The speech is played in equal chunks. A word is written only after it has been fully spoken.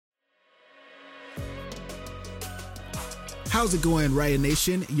How's it going, Raya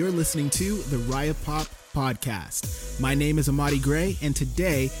Nation? You're listening to the Raya Pop Podcast. My name is Amadi Gray, and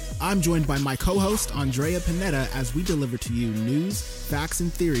today I'm joined by my co-host, Andrea Panetta, as we deliver to you news, facts,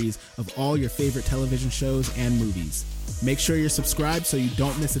 and theories of all your favorite television shows and movies. Make sure you're subscribed so you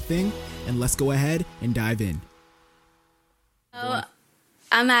don't miss a thing, and let's go ahead and dive in. So,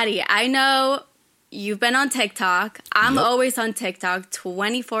 Amadi, I know you've been on TikTok. I'm always on TikTok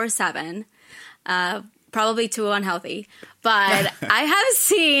 24/7. Probably too unhealthy. But I have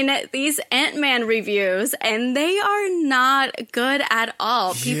seen these Ant-Man reviews, and they are not good at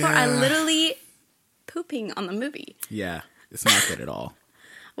all. People are literally pooping on the movie. Yeah, it's not good at all.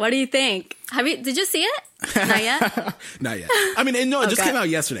 What do you think? Did you see it? Not yet? Not yet. I mean, no, it just came out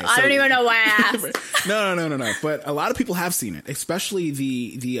yesterday. I don't even know why I asked. No. But a lot of people have seen it, especially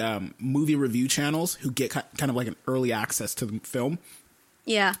the movie review channels who get kind of like an early access to the film.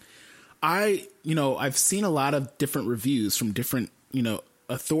 Yeah. I've seen a lot of different reviews from different,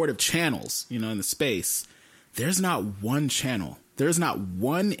 authoritative channels, in the space. There's not one channel. There's not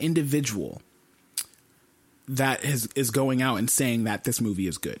one individual that is going out and saying that this movie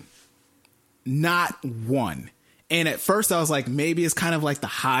is good. Not one. And at first I was like, maybe it's kind of like the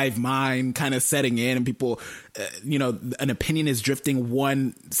hive mind kind of setting in and people, an opinion is drifting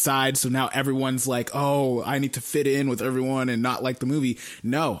one side. So now everyone's like, oh, I need to fit in with everyone and not like the movie.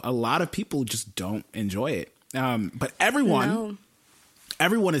 No, a lot of people just don't enjoy it. But everyone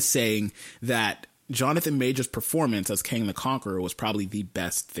is saying that Jonathan Majors' performance as Kang the Conqueror was probably the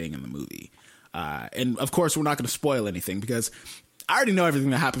best thing in the movie. And of course, we're not going to spoil anything because I already know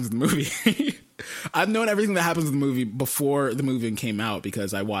everything that happens in the movie. I've known everything that happens in the movie before the movie came out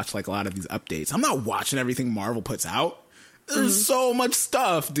because I watch like a lot of these updates. I'm not watching everything Marvel puts out. There's so much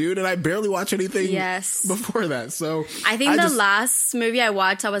stuff, dude, and I barely watch anything before that. So I think the last movie I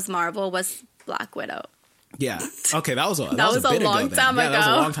watched that was Marvel was Black Widow. Yeah. Okay, that was a long time ago. Yeah, that was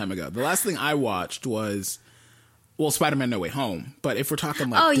a long time ago. The last thing I watched was Spider-Man No Way Home. But if we're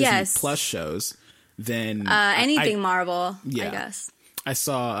talking like Disney Plus shows, then anything Marvel, I guess. I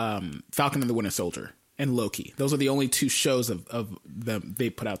saw Falcon and the Winter Soldier and Loki. Those are the only two shows of them they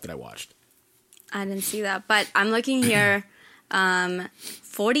put out that I watched. I didn't see that, but I'm looking here.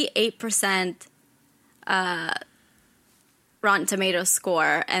 48% Rotten Tomatoes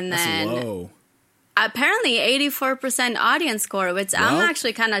score, and then that's low. Apparently 84% audience score, which I'm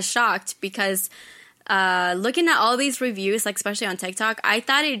actually kind of shocked because looking at all these reviews, like especially on TikTok, I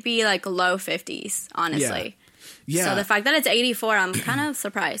thought it'd be like low 50s, honestly. Yeah. So the fact that it's 84, I'm kind of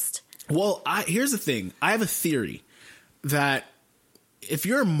surprised. Well, here's the thing. I have a theory that if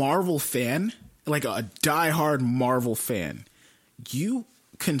you're a Marvel fan, like a diehard Marvel fan, you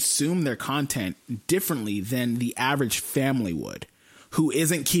consume their content differently than the average family would, who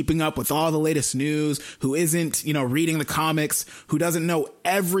isn't keeping up with all the latest news, who isn't, reading the comics, who doesn't know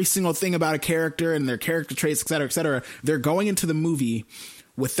every single thing about a character and their character traits, et cetera, et cetera. They're going into the movie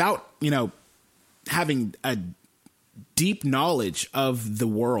without, having a deep knowledge of the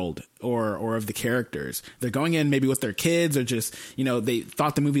world or of the characters. They're going in maybe with their kids or just, they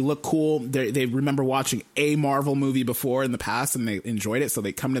thought the movie looked cool. They remember watching a Marvel movie before in the past and they enjoyed it. So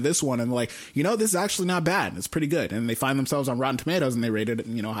they come to this one and they're like, this is actually not bad. It's pretty good. And they find themselves on Rotten Tomatoes and they rated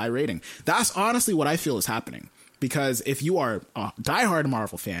it, high rating. That's honestly what I feel is happening. Because if you are a diehard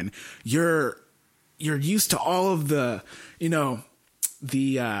Marvel fan, you're used to all of the,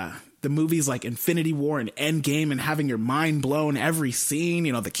 the movies like Infinity War and Endgame and having your mind blown every scene,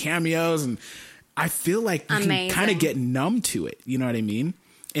 the cameos. And I feel like you can kind of get numb to it. You know what I mean?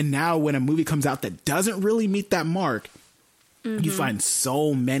 And now when a movie comes out that doesn't really meet that mark, you find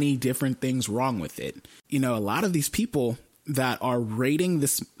so many different things wrong with it. A lot of these people that are rating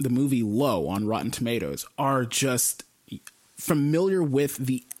the movie low on Rotten Tomatoes are just familiar with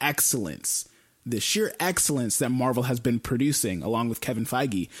the excellence, the sheer excellence that Marvel has been producing along with Kevin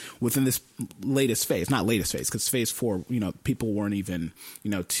Feige within this latest phase, not latest phase, because phase 4, people weren't even,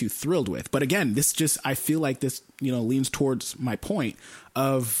 too thrilled with. But again, I feel like this, leans towards my point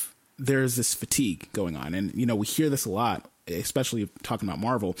of there's this fatigue going on. And, we hear this a lot, especially talking about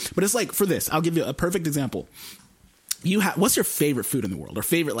Marvel, but it's like for this, I'll give you a perfect example. What's your favorite food in the world or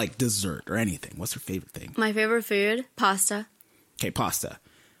favorite like dessert or anything? What's your favorite thing? My favorite food, pasta. Okay. Pasta.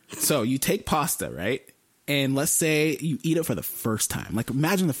 So you take pasta, right? And let's say you eat it for the first time. Like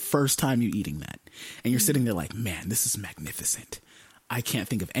imagine the first time you eating that and you're sitting there like, man, this is magnificent. I can't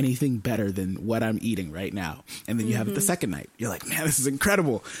think of anything better than what I'm eating right now. And then you have it the second night. You're like, man, this is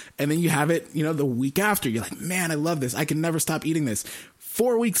incredible. And then you have it, the week after. You're like, man, I love this. I can never stop eating this.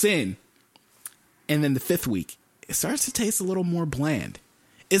 4 weeks in. And then the 5th week, it starts to taste a little more bland.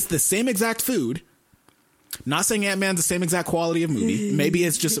 It's the same exact food, Not saying Ant-Man's the same exact quality of movie. Maybe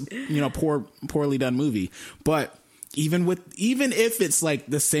it's just, poorly done movie. But even if it's like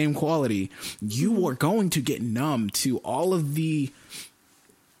the same quality, you are going to get numb to all of the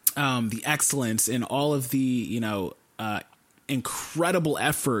excellence and all of the, incredible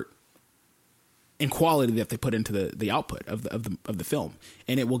effort and quality that they put into the output of the film.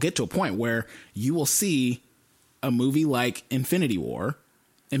 And it will get to a point where you will see a movie like Infinity War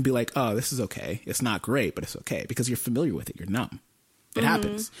and be like, oh, this is okay. It's not great, but it's okay because you're familiar with it. You're numb. It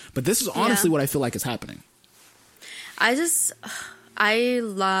happens. But this is honestly what I feel like is happening. I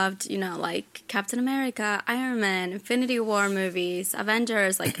loved, like Captain America, Iron Man, Infinity War movies,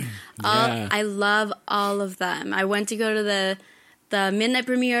 Avengers, I love all of them. I went to go to the midnight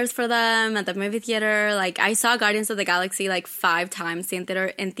premieres for them at the movie theater. Like, I saw Guardians of the Galaxy 5 times in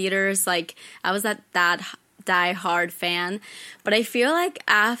theaters. Like, I was that die-hard fan. But I feel like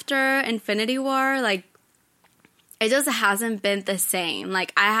after Infinity War, it just hasn't been the same.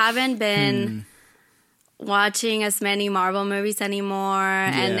 Like, I haven't been watching as many Marvel movies anymore.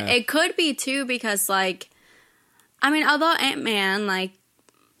 Yeah. And it could be, too, because, although Ant-Man,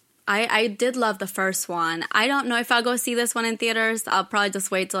 I did love the first one. I don't know if I'll go see this one in theaters. I'll probably just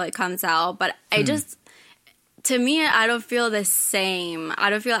wait till it comes out. But to me, I don't feel the same. I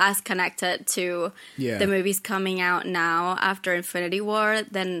don't feel as connected to the movies coming out now after Infinity War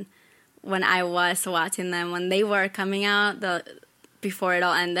than when I was watching them when they were coming out before it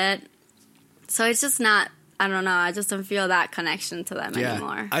all ended. So it's just not, I don't know, I just don't feel that connection to them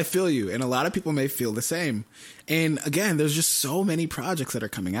anymore. I feel you, and a lot of people may feel the same. And again, there's just so many projects that are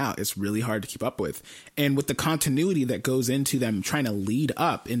coming out. It's really hard to keep up with. And with the continuity that goes into them trying to lead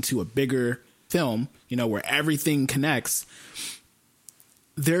up into a bigger film, where everything connects,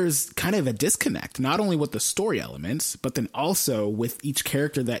 there's kind of a disconnect, not only with the story elements, but then also with each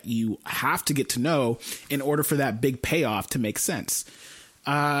character that you have to get to know in order for that big payoff to make sense.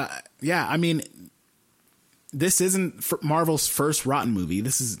 This isn't Marvel's first rotten movie.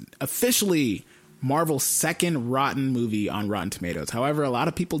 This is officially Marvel's second rotten movie on Rotten Tomatoes. However, a lot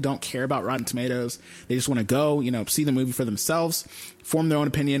of people don't care about Rotten Tomatoes. They just want to go, see the movie for themselves, form their own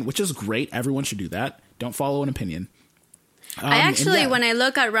opinion, which is great. Everyone should do that. Don't follow an opinion. When I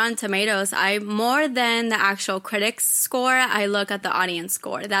look at Rotten Tomatoes, more than the actual critics score, I look at the audience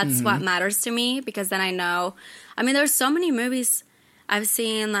score. That's what matters to me, because then I know, there's so many movies I've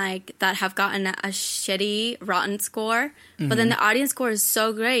seen that have gotten a shitty rotten score, but then the audience score is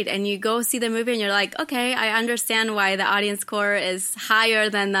so great, and you go see the movie and you're like, okay, I understand why the audience score is higher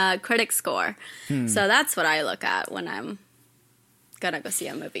than the critic score. So that's what I look at when I'm gonna go see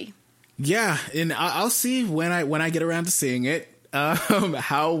a movie. Yeah, and I'll see when I get around to seeing it,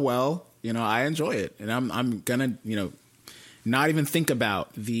 how well I enjoy it, and I'm gonna not even think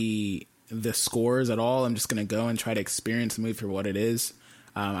about the scores at all. I'm just going to go and try to experience the movie for what it is.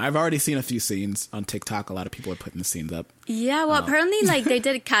 I've already seen a few scenes on TikTok. A lot of people are putting the scenes up. Yeah, well, apparently, they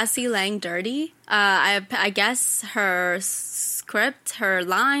did Cassie Lang dirty. I guess her script, her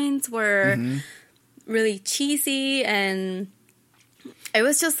lines were really cheesy, and it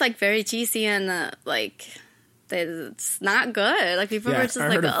was just very cheesy and it's not good. People were just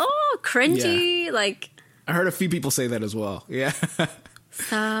cringy. Yeah. I heard a few people say that as well. Yeah.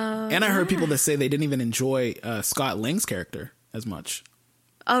 So, and I heard people that say they didn't even enjoy Scott Lang's character as much.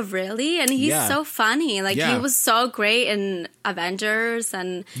 Oh, really? And he's so funny. He was so great in Avengers,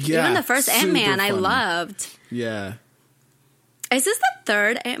 and even the first Ant-Man I loved. Yeah. Is this the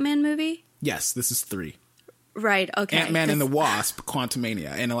third Ant-Man movie? Yes, this is 3. Right, okay. Ant-Man and the Wasp,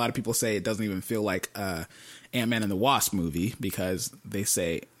 Quantumania. And a lot of people say it doesn't even feel like Ant-Man and the Wasp movie, because they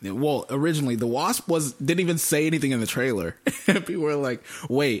say, well, originally the Wasp didn't even say anything in the trailer. People were like,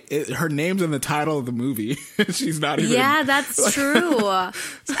 wait, her name's in the title of the movie. She's not even. Yeah, that's true.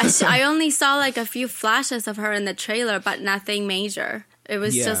 I only saw a few flashes of her in the trailer, but nothing major. It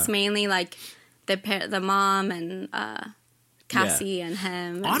was just mainly the mom and Cassie and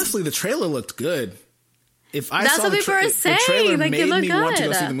him. Honestly, the trailer looked good. If I that's saw what people were saying. The trailer made me good. Want to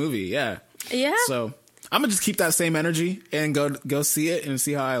go see the movie. Yeah. Yeah. So I'm gonna just keep that same energy and go see it and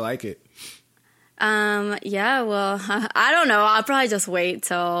see how I like it. Yeah, well, I don't know. I'll probably just wait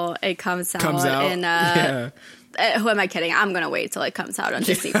till it comes out. And, who am I kidding? I'm going to wait till it comes out on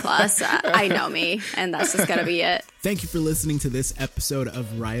Disney Plus. I know me, and that's just going to be it. Thank you for listening to this episode of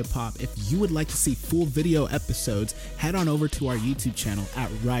Raya Pop. If you would like to see full video episodes, head on over to our YouTube channel at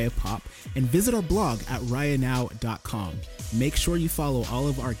Raya Pop and visit our blog at rayanow.com. Make sure you follow all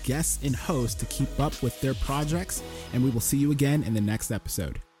of our guests and hosts to keep up with their projects, and we will see you again in the next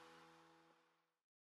episode.